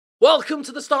Welcome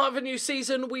to the start of a new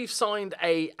season. We've signed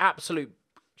a absolute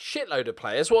shitload of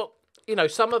players. Well, you know,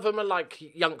 some of them are like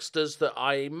youngsters that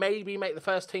I maybe make the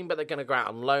first team, but they're going to go out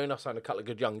on loan. I've signed a couple of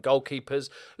good young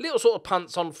goalkeepers. Little sort of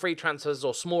punts on free transfers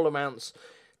or small amounts.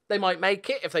 They might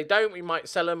make it. If they don't, we might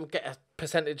sell them, get a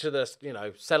percentage of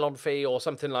the, sell-on fee or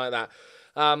something like that.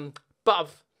 But I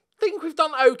think we've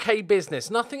done okay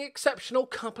business. Nothing exceptional.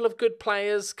 Couple of good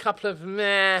players, couple of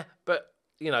meh, but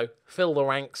fill the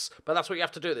ranks. But that's what you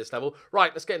have to do at this level.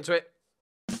 Right, let's get into it.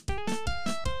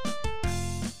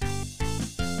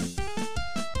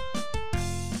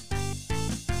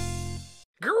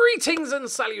 Greetings and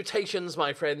salutations,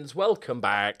 my friends. Welcome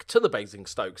back to the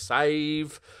Basingstoke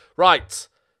Save. Right,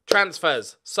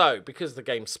 transfers. So, because the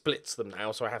game splits them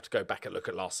now, so I have to go back and look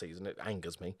at last season. It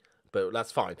angers me, but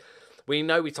that's fine. We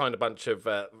know we signed a bunch of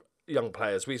young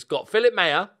players. We've got Philip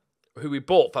Mayer, who we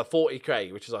bought for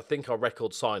 40k, which is, I think, our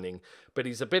record signing. But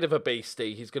he's a bit of a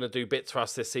beastie. He's going to do bits for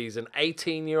us this season.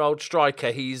 18-year-old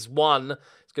striker. He's going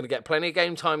to get plenty of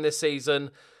game time this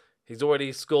season. He's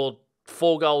already scored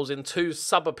 4 goals in 2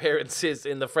 sub-appearances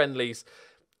in the friendlies.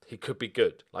 He could be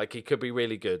good. He could be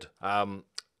really good. So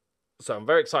I'm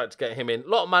very excited to get him in. A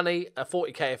lot of money,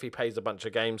 40k if he pays a bunch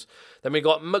of games. Then we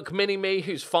got McMini-Me,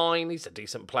 who's fine. He's a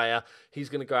decent player. He's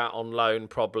going to go out on loan,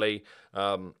 probably.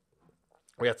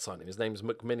 We had to sign him. His name's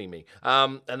McMini-Me.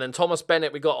 And then Thomas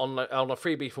Bennett we got on a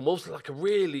freebie from Wolves. Like a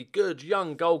really good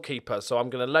young goalkeeper. So I'm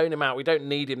going to loan him out. We don't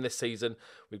need him this season.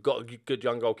 We've got a good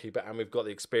young goalkeeper and we've got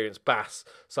the experienced Bass.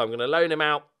 So I'm going to loan him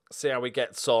out, see how he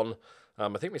gets on. I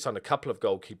think we signed a couple of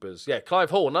goalkeepers. Yeah, Clive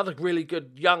Hall, another really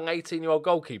good young 18-year-old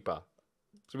goalkeeper.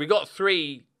 So we got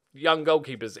 3 young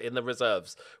goalkeepers in the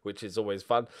reserves, which is always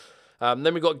fun.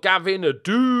 Then we got Gavin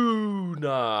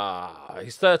Aduna.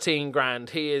 He's 13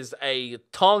 grand. He is a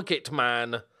target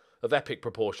man of epic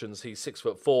proportions. He's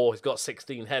 6'4". He's got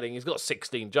 16 heading. He's got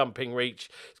 16 jumping reach.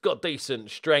 He's got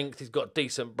decent strength. He's got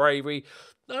decent bravery.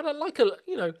 And I like a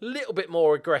little bit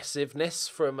more aggressiveness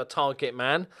from a target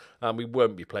man. We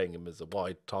won't be playing him as a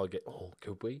wide target. Oh,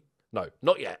 could we? No,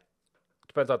 not yet.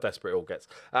 Depends how desperate it all gets.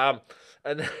 And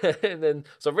then,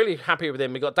 so I'm really happy with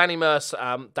him. We got Danny Nurse,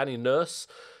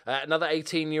 another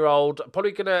 18-year-old.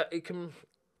 Probably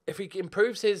if he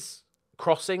improves his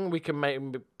crossing, we can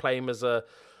play him as a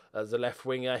left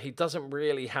winger. He doesn't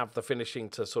really have the finishing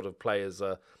to sort of play as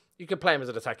a. You can play him as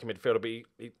an attacking midfielder,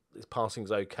 but his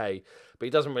passing's okay. But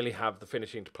he doesn't really have the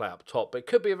finishing to play up top. But it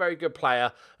could be a very good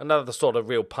player. Another sort of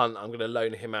real punt. I'm going to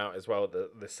loan him out as well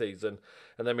this season.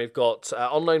 And then we've got,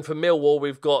 on loan for Millwall,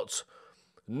 we've got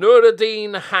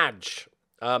Nuruddin Hajj,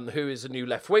 who is a new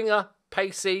left winger.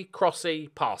 Pacey, crossy,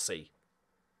 passy.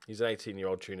 He's an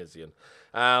 18-year-old Tunisian.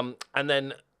 And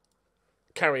then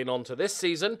carrying on to this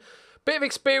season, bit of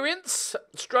experience.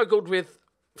 Struggled with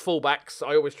fullbacks.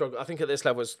 I always struggle. I think at this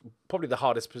level it's probably the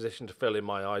hardest position to fill in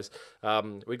my eyes.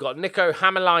 We've got Nico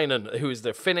Hämäläinen, who is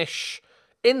the Finnish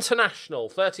international,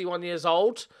 31 years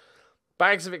old.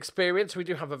 Bags of experience. We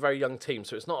do have a very young team,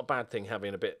 so it's not a bad thing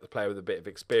having a player with a bit of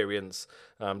experience.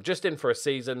 Just in for a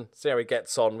season, see how he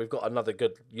gets on. We've got another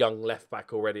good young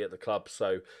left-back already at the club,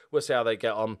 so we'll see how they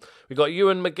get on. We've got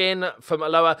Ewan McGinn from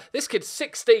Aloha. This kid's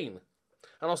 16. And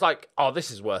I was like, oh,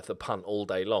 this is worth a punt all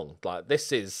day long. Like,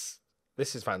 this is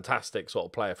fantastic sort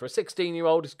of player. For a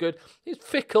 16-year-old, it's good. He's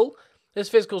fickle. His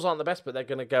physicals aren't the best, but they're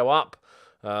going to go up.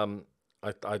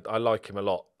 I like him a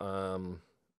lot.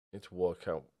 Need to work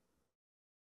out.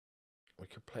 We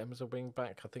could play him as a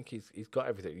wing-back. I think he's got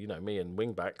everything. You know, me and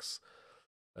wing-backs.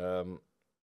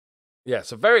 Yeah,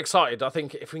 so very excited. I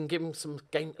think if we can give him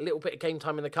a little bit of game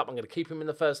time in the cup, I'm going to keep him in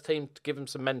the first team to give him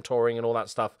some mentoring and all that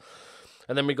stuff.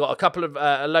 And then we got a couple of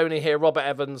loanee here. Robert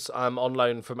Evans on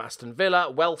loan from Aston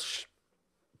Villa. Welsh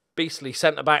beastly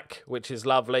centre-back, which is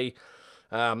lovely.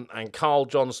 And Carl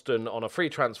Johnston on a free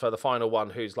transfer, the final one,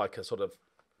 who's like a sort of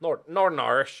Northern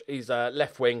Irish. He's a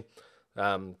left wing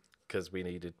because we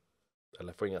needed a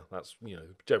left winger. That's,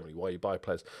 generally why you buy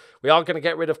players. We are going to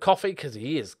get rid of Coffey because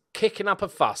he is kicking up a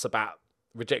fuss about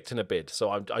rejecting a bid. So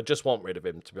I just want rid of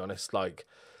him, to be honest. Like,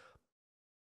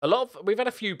 we've had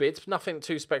a few bids, nothing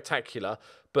too spectacular,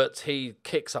 but he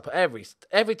kicks up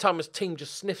every time his team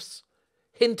just sniffs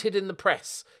hinted in the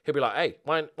press. He'll be like, hey,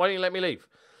 why don't you let me leave?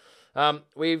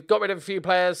 We've got rid of a few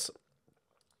players.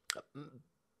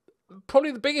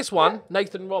 Probably the biggest one,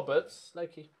 Nathan Roberts.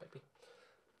 Loki, baby.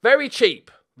 Very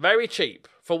cheap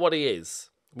for what he is.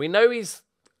 We know he's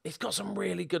got some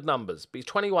really good numbers, but he's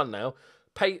 21 now.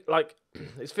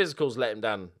 His physicals let him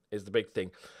down is the big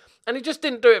thing. And he just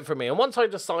didn't do it for me. And once I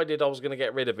decided I was going to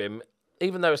get rid of him,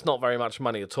 even though it's not very much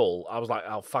money at all, I was like,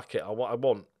 oh, fuck it. I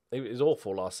want He was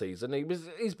awful last season.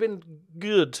 He's been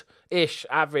good-ish,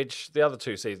 average the other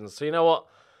 2 seasons. So you know what?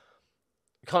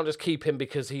 You can't just keep him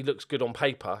because he looks good on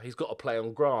paper. He's got to play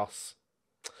on grass.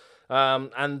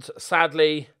 And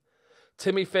sadly,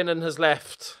 Timmy Finnan has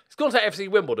left. He's gone to FC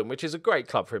Wimbledon, which is a great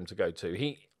club for him to go to.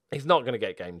 He's not going to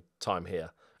get game time here,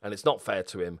 and it's not fair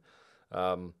to him.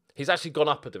 He's actually gone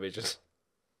up a division.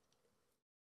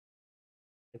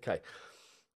 Okay.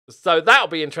 So that'll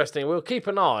be interesting. We'll keep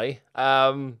an eye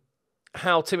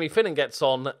how Timmy Finnan gets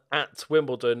on at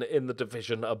Wimbledon in the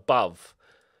division above.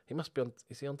 He must be on...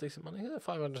 Is he on decent money? Yeah,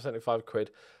 575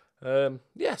 quid.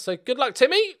 Yeah, so good luck,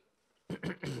 Timmy.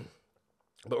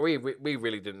 But we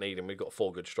really didn't need him. We've got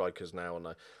 4 good strikers now, and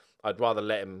I'd rather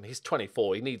let him... He's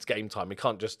 24. He needs game time. He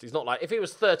can't just... He's not like... If he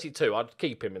was 32, I'd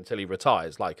keep him until he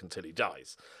retires, like until he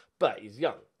dies. But he's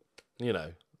young, you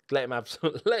know. Let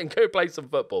him go play some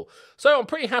football. So I'm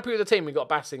pretty happy with the team. We've got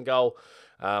Bass in goal.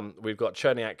 We've got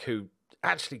Cherniak, who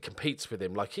actually competes with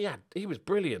him. Like he was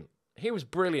brilliant. He was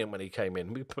brilliant when he came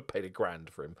in. We paid £1,000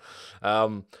 for him.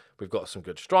 We've got some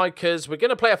good strikers. We're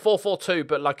going to play a 4-4-2,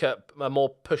 but like a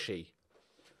more pushy.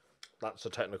 That's a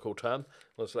technical term.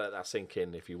 Let's let that sink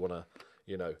in if you want to,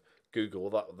 you know, Google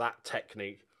that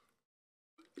technique.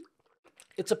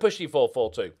 It's a pushy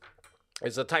 4-4-2.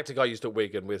 It's a tactic I used at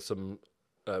Wigan with some...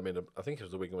 I think it was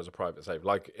the Wigan was a private save,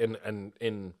 like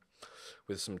in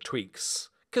with some tweaks.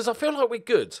 Because I feel like we're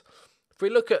good. If we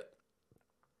look at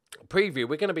preview,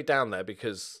 we're going to be down there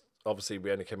because obviously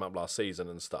we only came up last season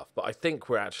and stuff. But I think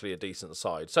we're actually a decent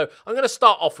side. So I'm going to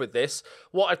start off with this.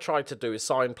 What I tried to do is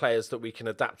sign players that we can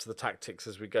adapt to the tactics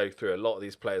as we go through. A lot of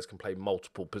these players can play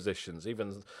multiple positions.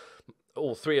 Even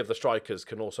all 3 of the strikers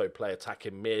can also play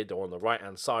attacking mid or on the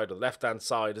right-hand side or the left-hand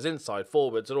side as inside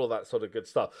forwards and all that sort of good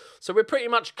stuff. So we're pretty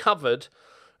much covered.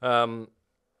 We've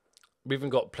even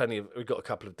got we've got a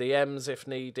couple of DMs if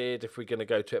needed, if we're going to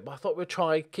go to it. But I thought we'd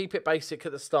try, keep it basic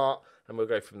at the start and we'll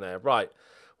go from there. Right.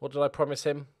 What did I promise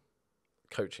him?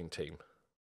 Coaching team.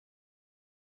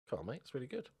 Come on, mate. It's really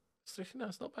good. No,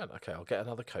 it's not bad. Okay, I'll get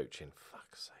another coach in.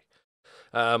 Fuck's sake.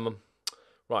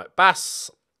 Right. Bass.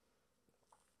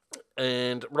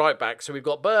 And right back, so we've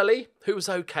got Burley, who was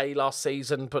okay last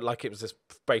season, but like it was this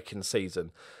breaking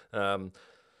season. And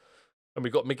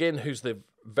we've got McGinn, who's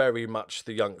very much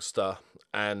the youngster.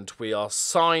 And we are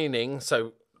signing,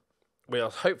 so we are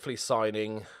hopefully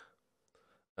signing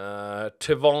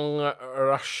Tivong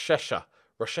Rashesha.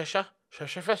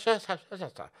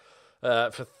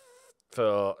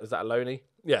 For is that a loanee?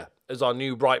 Yeah, as our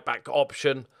new right back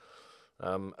option.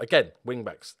 Again, wing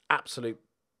backs, absolute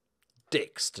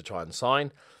dicks to try and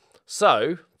sign.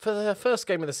 So, for the first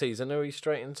game of the season, are we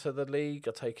straight into the league?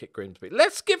 I take it Grimsby.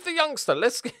 Let's give the youngster,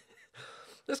 let's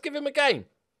give him a game.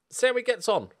 See how he gets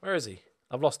on. Where is he?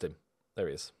 I've lost him. There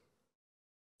he is.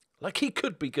 Like, he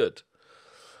could be good.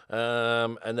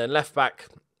 And then left back,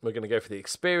 we're going to go for the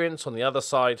experience on the other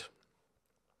side.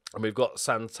 And we've got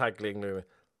Santagling.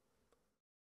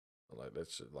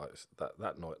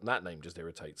 That name just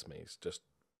irritates me. It's just,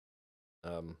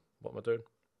 what am I doing?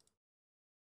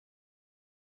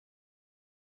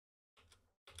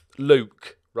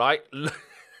 Luke, right?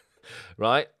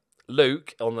 Right?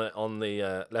 Luke on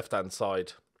the left-hand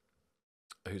side,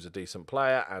 who's a decent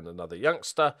player, and another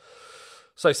youngster.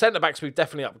 So centre-backs, we've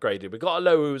definitely upgraded. We've got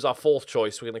Alohu, who's our 4th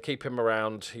choice. We're going to keep him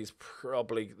around. He's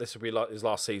probably, this will be like his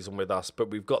last season with us, but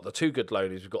we've got the 2 good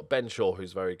loanies. We've got Ben Shaw,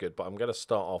 who's very good, but I'm going to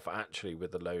start off actually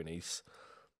with the loanies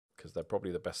because they're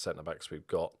probably the best centre-backs we've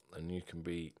got, and you can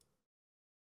be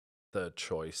 3rd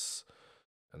choice.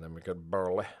 And then we got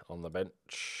Burley on the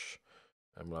bench.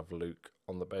 And we'll have Luke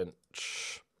on the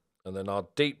bench. And then our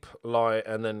deep line,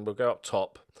 and then we'll go up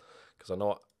top. Because I know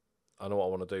what I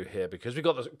want to do here. Because we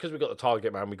got the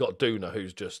target man, we got Duna,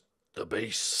 who's just the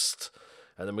beast.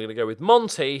 And then we're going to go with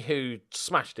Monty, who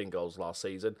smashed in goals last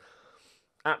season.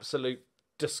 Absolute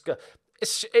disgust.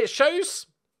 It shows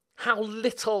how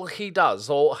little he does,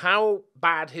 or how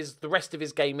bad the rest of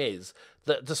his game is,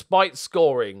 that despite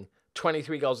scoring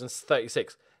 23 goals in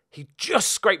 36. He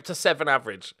just scraped a 7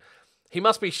 average. He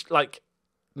must be like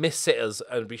miss sitters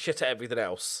and be shit at everything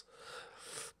else.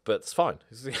 But it's fine.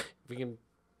 We can,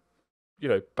 you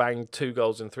know, bang 2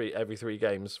 goals in every 3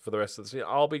 games for the rest of the season.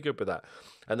 I'll be good with that.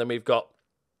 And then we've got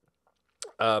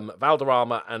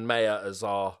Valderrama and Maya as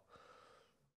our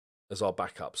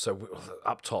backup. So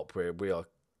up top we are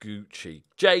Gucci.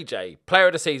 JJ, player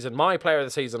of the season. My player of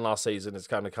the season last season is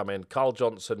going to come in. Carl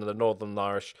Johnson and the Northern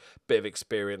Irish, bit of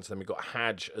experience. Then we've got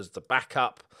Hadge as the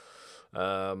backup.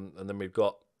 And then we've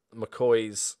got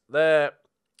McCoy's there.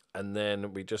 And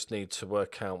then we just need to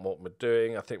work out what we're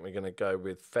doing. I think we're going to go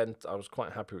with Fenton. I was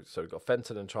quite happy with, so we've got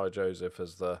Fenton and Chai Joseph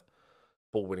as the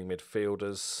ball-winning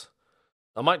midfielders.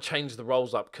 I might change the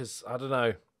roles up because, I don't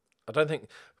know, I don't think...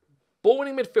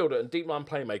 Ball-winning midfielder and deep line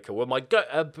playmaker were my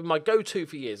go-to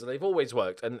for years, and they've always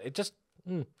worked. And it just...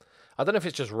 I don't know if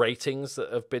it's just ratings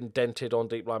that have been dented on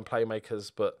deep line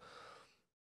playmakers, but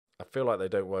I feel like they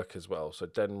don't work as well. So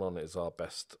Denmon is our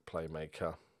best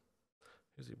playmaker.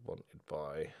 Who's he wanted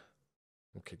by?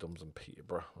 Okay, Doms and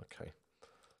Peterborough. Okay.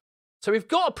 So we've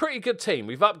got a pretty good team.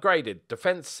 We've upgraded.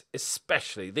 Defence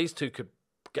especially. These two could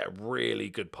get a really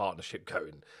good partnership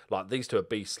going. Like, these two are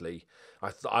beastly.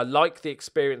 I like the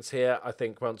experience here. I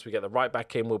think once we get the right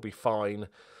back in, we'll be fine.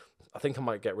 I think I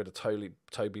might get rid of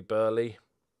Toby Burley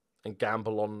and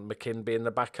gamble on McKinn being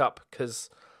the backup because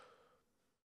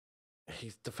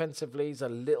he's a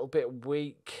little bit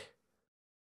weak.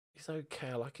 He's okay.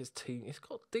 I like his team. He's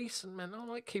got decent men. I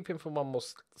like keeping him for one more.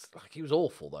 Like, he was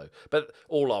awful though. But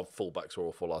all our fullbacks were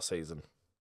awful last season.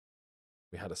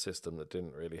 We had a system that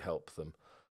didn't really help them.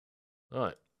 All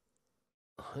right.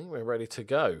 I think we're ready to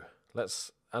go.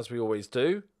 Let's, as we always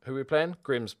do. Who are we playing?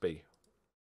 Grimsby.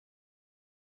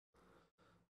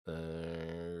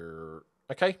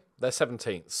 Okay, they're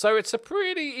 17th. So it's a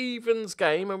pretty evens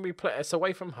game, and it's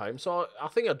away from home. So I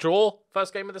think a draw,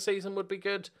 first game of the season, would be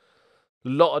good. A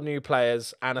lot of new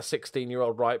players and a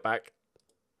 16-year-old right back.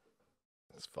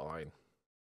 It's fine.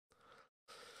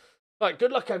 Right,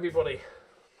 good luck, everybody.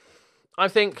 I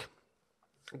think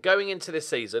going into this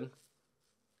season,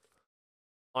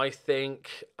 I think...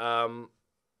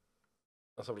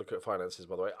 let's have a look at finances,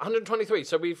 by the way. 123.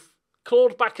 So we've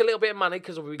clawed back a little bit of money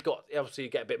because we've got... Obviously, you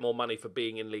get a bit more money for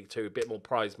being in League Two, a bit more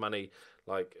prize money,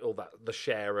 like all that, the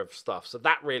share of stuff. So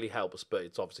that really helps, but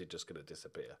it's obviously just going to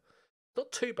disappear.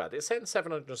 Not too bad. It's saying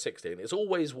 716. It's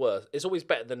always worse. It's always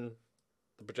better than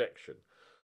the projection.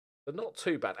 But not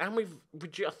too bad. And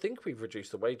I think we've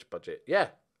reduced the wage budget. Yeah,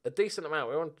 a decent amount.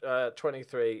 We're on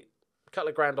 23. A couple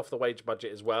of grand off the wage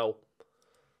budget as well.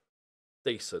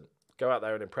 Decent. Go out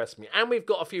there and impress me. And we've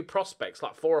got a few prospects,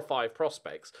 like 4 or 5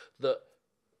 prospects, that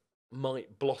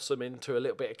might blossom into a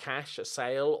little bit of cash, a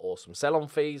sale, or some sell-on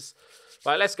fees.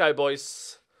 Right, let's go,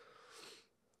 boys.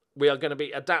 We are going to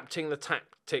be adapting the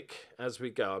tactic as we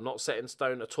go. I'm not set in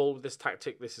stone at all with this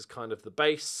tactic. This is kind of the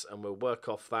base, and we'll work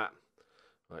off that.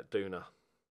 Right, Duna.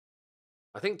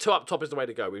 I think 2 up top is the way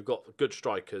to go. We've got good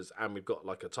strikers, and we've got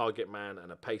like a target man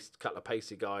and a couple of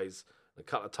pacey guys, and a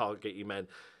couple of targety men.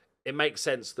 It makes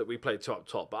sense that we play 2 up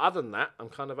top. But other than that, I'm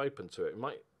kind of open to it. We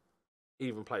might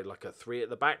even play like a 3 at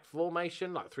the back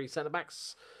formation, like 3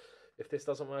 centre-backs, if this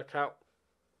doesn't work out.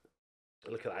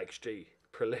 Look at that XG.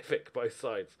 Prolific, both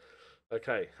sides.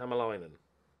 Okay, Hammerlinen.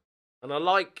 And I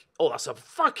like... Oh, that's a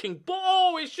fucking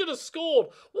ball! It should have scored!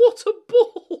 What a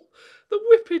ball! The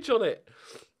whippage on it.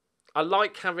 I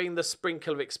like having the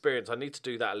sprinkle of experience. I need to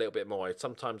do that a little bit more.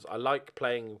 Sometimes I like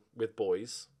playing with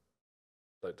boys.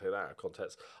 Don't take that out of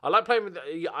context. I like playing with...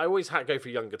 I always go for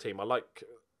a younger team. I like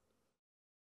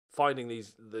finding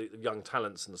the young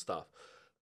talents and stuff.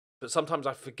 But sometimes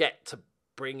I forget to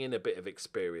bring in a bit of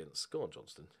experience. Go on,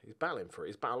 Johnston. He's battling for it.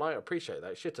 He's battling. I appreciate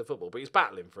that. It's shit at football, but he's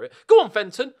battling for it. Go on,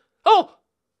 Fenton. Oh!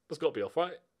 That's got to be off,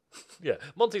 right? Yeah.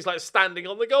 Monty's like standing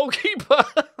on the goalkeeper.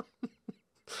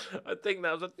 I think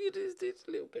that was a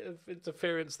little bit of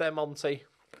interference there, Monty.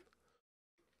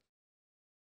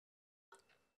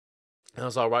 That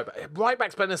was our right back. Right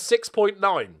back's playing a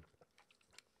 6.9,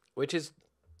 which is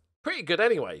pretty good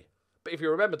anyway. But if you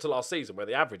remember to last season where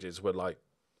the averages were like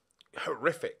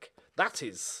horrific, that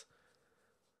is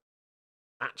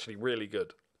actually really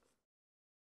good.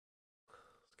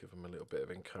 Let's give him a little bit of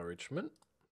encouragement.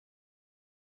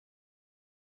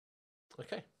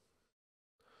 Okay.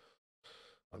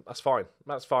 That's fine.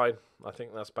 That's fine. I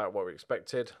think that's about what we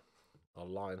expected. I'll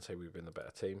lie and say we've been the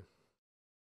better team.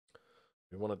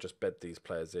 We want to just bed these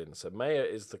players in. So Mayer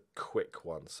is the quick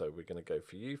one. So we're going to go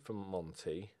for you from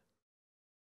Monty.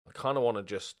 I kind of want to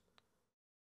just...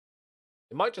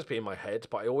 It might just be in my head,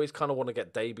 but I always kind of want to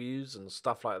get debuts and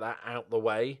stuff like that out the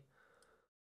way.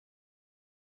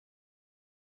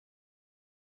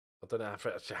 I don't know if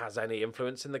it actually has any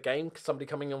influence in the game. Somebody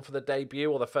coming on for the debut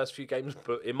or the first few games,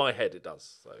 but in my head it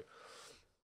does. So,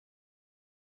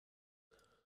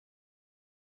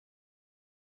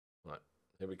 right,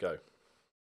 here we go.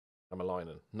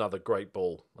 Hammerlinen, another great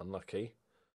ball. Unlucky.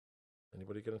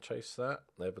 Anybody going to chase that?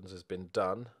 Evans has been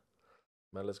done.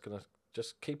 Mellor's going to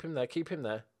just keep him there. Keep him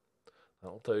there.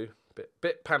 That'll do.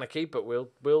 Bit panicky, but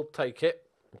we'll take it.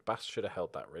 Bass should have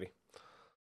held that really.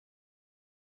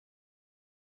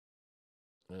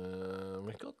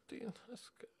 We got. Let's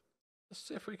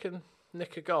see if we can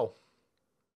nick a goal.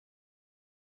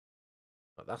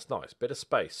 That's nice. Bit of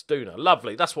space. Duna.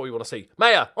 Lovely. That's what we want to see.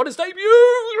 Mayer on his debut.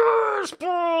 Yes,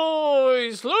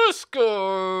 boys. Let's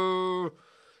go.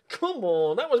 Come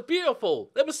on. That was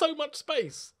beautiful. There was so much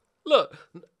space. Look.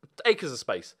 Acres of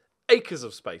space. Acres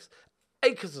of space.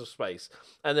 Acres of space.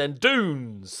 And then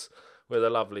Dunes with a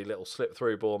lovely little slip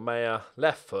through ball. Mayer.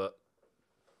 Left foot.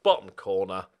 Bottom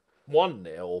corner.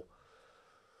 1-0.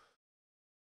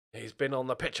 He's been on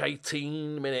the pitch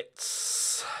 18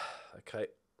 minutes. Okay.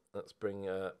 Let's bring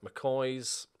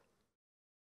McCoy's.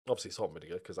 Obviously salt and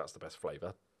vinegar, because that's the best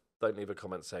flavour. Don't leave a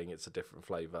comment saying it's a different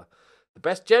flavour. The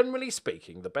best, generally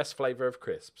speaking, the best flavour of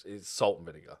crisps is salt and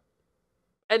vinegar.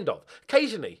 End of.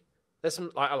 Occasionally, there's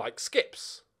some, I like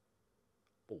skips.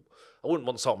 Ooh, I wouldn't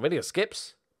want salt and vinegar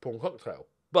skips. Prawn cocktail.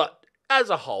 But as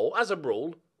a whole, as a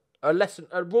rule, a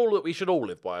rule that we should all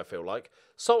live by, I feel like.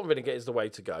 Salt and vinegar is the way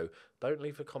to go. Don't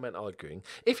leave a comment arguing.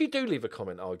 If you do leave a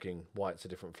comment arguing why it's a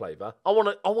different flavour, I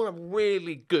want a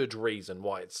really good reason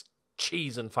why it's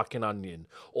cheese and fucking onion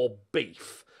or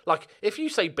beef. Like, if you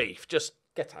say beef, just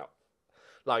get out.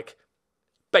 Like,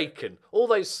 bacon, all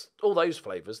those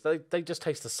flavours, they just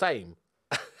taste the same.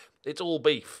 It's all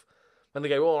beef. And they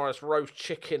go, oh, it's roast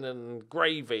chicken and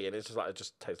gravy, and it's just like, it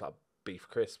just tastes like beef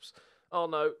crisps. Oh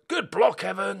no, good block,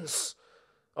 Evans.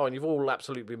 Oh, and you've all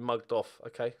absolutely been mugged off.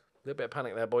 Okay, a little bit of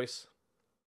panic there, boys.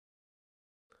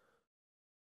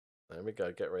 There we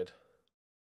go, get rid.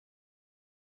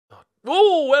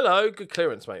 Oh, hello, good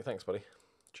clearance, mate. Thanks, buddy.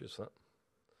 Cheers for that.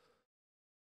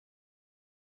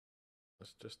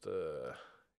 Let's just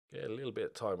get a little bit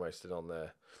of time wasted on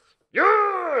there.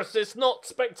 Yes! It's not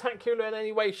spectacular in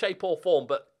any way, shape or form,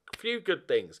 but a few good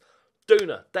things.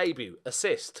 Duna, debut,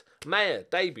 assist. Mayer,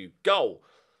 debut, goal.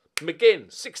 McGinn,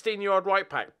 16-yard right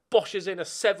back, boshes in a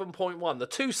 7.1. The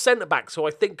two centre-backs, who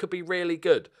I think could be really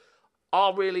good,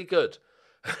 are really good,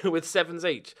 with 7s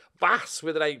each. Vass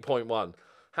with an 8.1.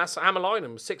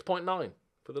 Hammerlinum, 6.9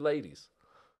 for the ladies.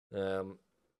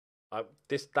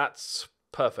 That's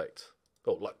perfect.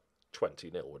 Oh, like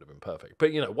 20-0 would have been perfect.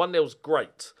 But, 1-0's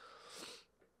great.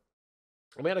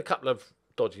 And we had a couple of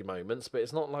dodgy moments, but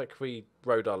it's not like we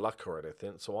rode our luck or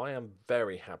anything, so I am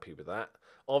very happy with that.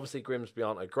 Obviously, Grimsby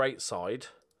aren't a great side,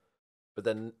 but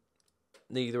then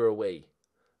neither are we.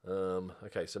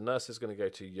 Okay, so Nurse is going to go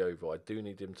to Yeovil. I do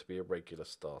need him to be a regular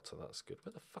starter. That's good.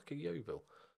 Where the fuck are Yeovil?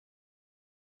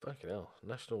 Fucking hell.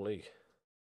 National League.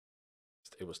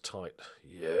 It was tight.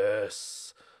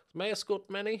 Yes. Mayer scored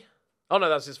many? Oh, no,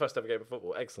 that's his first ever game of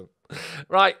football. Excellent.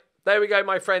 Right, there we go,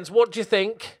 my friends. What do you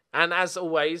think? And as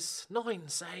always, 9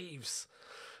 saves.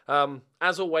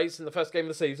 As always, in the first game of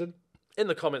the season, in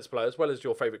the comments below, as well as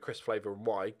your favourite crisp flavour and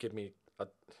why, give me a...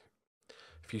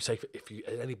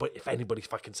 If anybody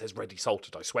fucking says ready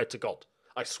salted, I swear to God,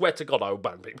 I will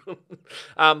ban people.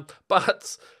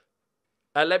 But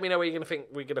let me know where you're going to think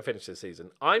we're going to finish this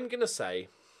season. I'm going to say,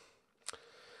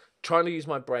 trying to use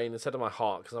my brain instead of my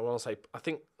heart, because I want to say, I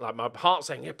think, like, my heart's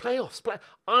saying, yeah, playoffs.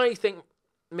 I think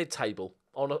mid-table,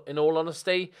 in all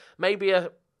honesty. Maybe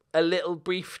a little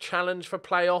brief challenge for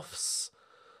playoffs.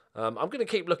 I'm going to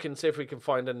keep looking, see if we can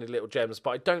find any little gems, but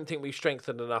I don't think we've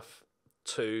strengthened enough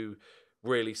to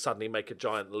really suddenly make a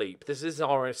giant leap. This is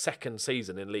our second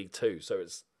season in League 2, so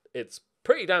it's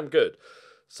pretty damn good.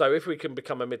 So if we can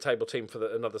become a mid-table team for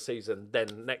another season,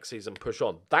 then next season push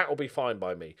on. That will be fine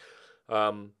by me.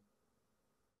 But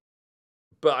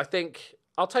I think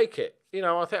I'll take it.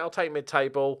 I think I'll take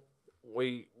mid-table.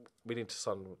 We need to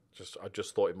sign. I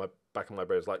just thought in my back of my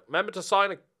brain, was like, remember to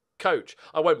sign a coach.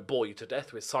 I won't bore you to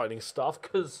death with signing stuff,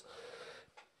 because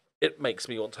it makes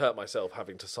me want to hurt myself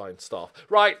having to sign stuff.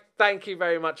 Right, thank you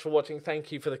very much for watching.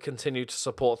 Thank you for the continued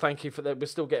support. Thank you for that. We're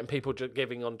still getting people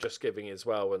giving on Just Giving as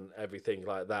well and everything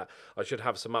like that. I should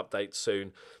have some updates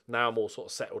soon. Now I'm all sort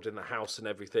of settled in the house and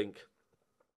everything.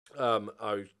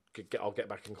 I'll get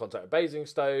back in contact with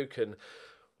Basingstoke and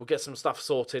we'll get some stuff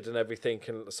sorted and everything.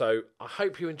 And so I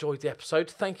hope you enjoyed the episode.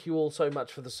 Thank you all so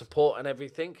much for the support and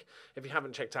everything. If you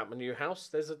haven't checked out my new house,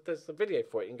 there's a video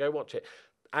for it. You can go watch it.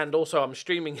 And also I'm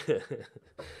streaming.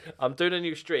 I'm doing a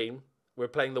new stream. We're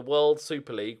playing the World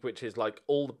Super League, which is like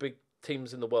all the big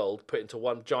teams in the world put into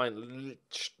one giant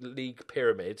league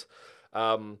pyramid.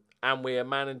 And we are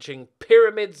managing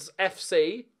Pyramids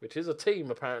FC, which is a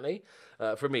team apparently,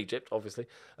 from Egypt, obviously.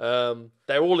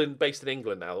 They're all based in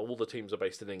England now. All the teams are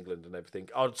based in England and everything.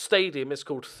 Our stadium is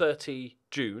called 30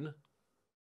 June.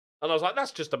 And I was like,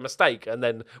 that's just a mistake. And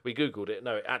then we Googled it.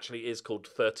 No, it actually is called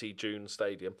 30 June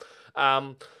Stadium.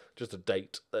 Just a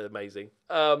date. Amazing.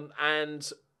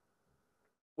 And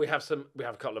we have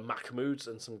a couple of Mahmouds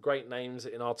and some great names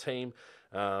in our team.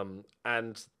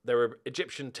 And they're an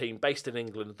Egyptian team based in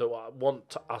England that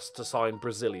want us to sign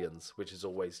Brazilians, which is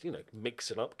always,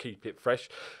 mix it up, keep it fresh.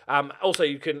 Also,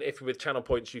 you can, if with Channel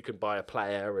Points, you can buy a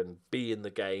player and be in the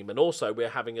game. And also, we're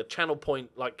having a Channel Point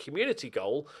community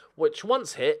goal, which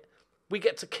once hit, we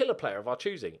get to kill a player of our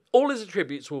choosing. All his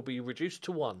attributes will be reduced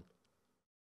to 1,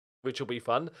 which will be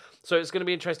fun. So it's going to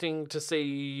be interesting to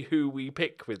see who we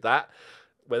pick with that.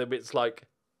 Whether it's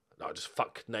just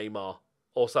fuck Neymar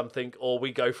or something, or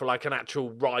we go for an actual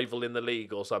rival in the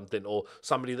league or something, or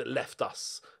somebody that left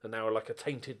us and now are a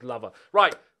tainted lover.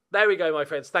 Right, there we go, my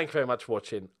friends. Thank you very much for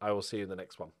watching. I will see you in the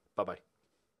next one. Bye-bye.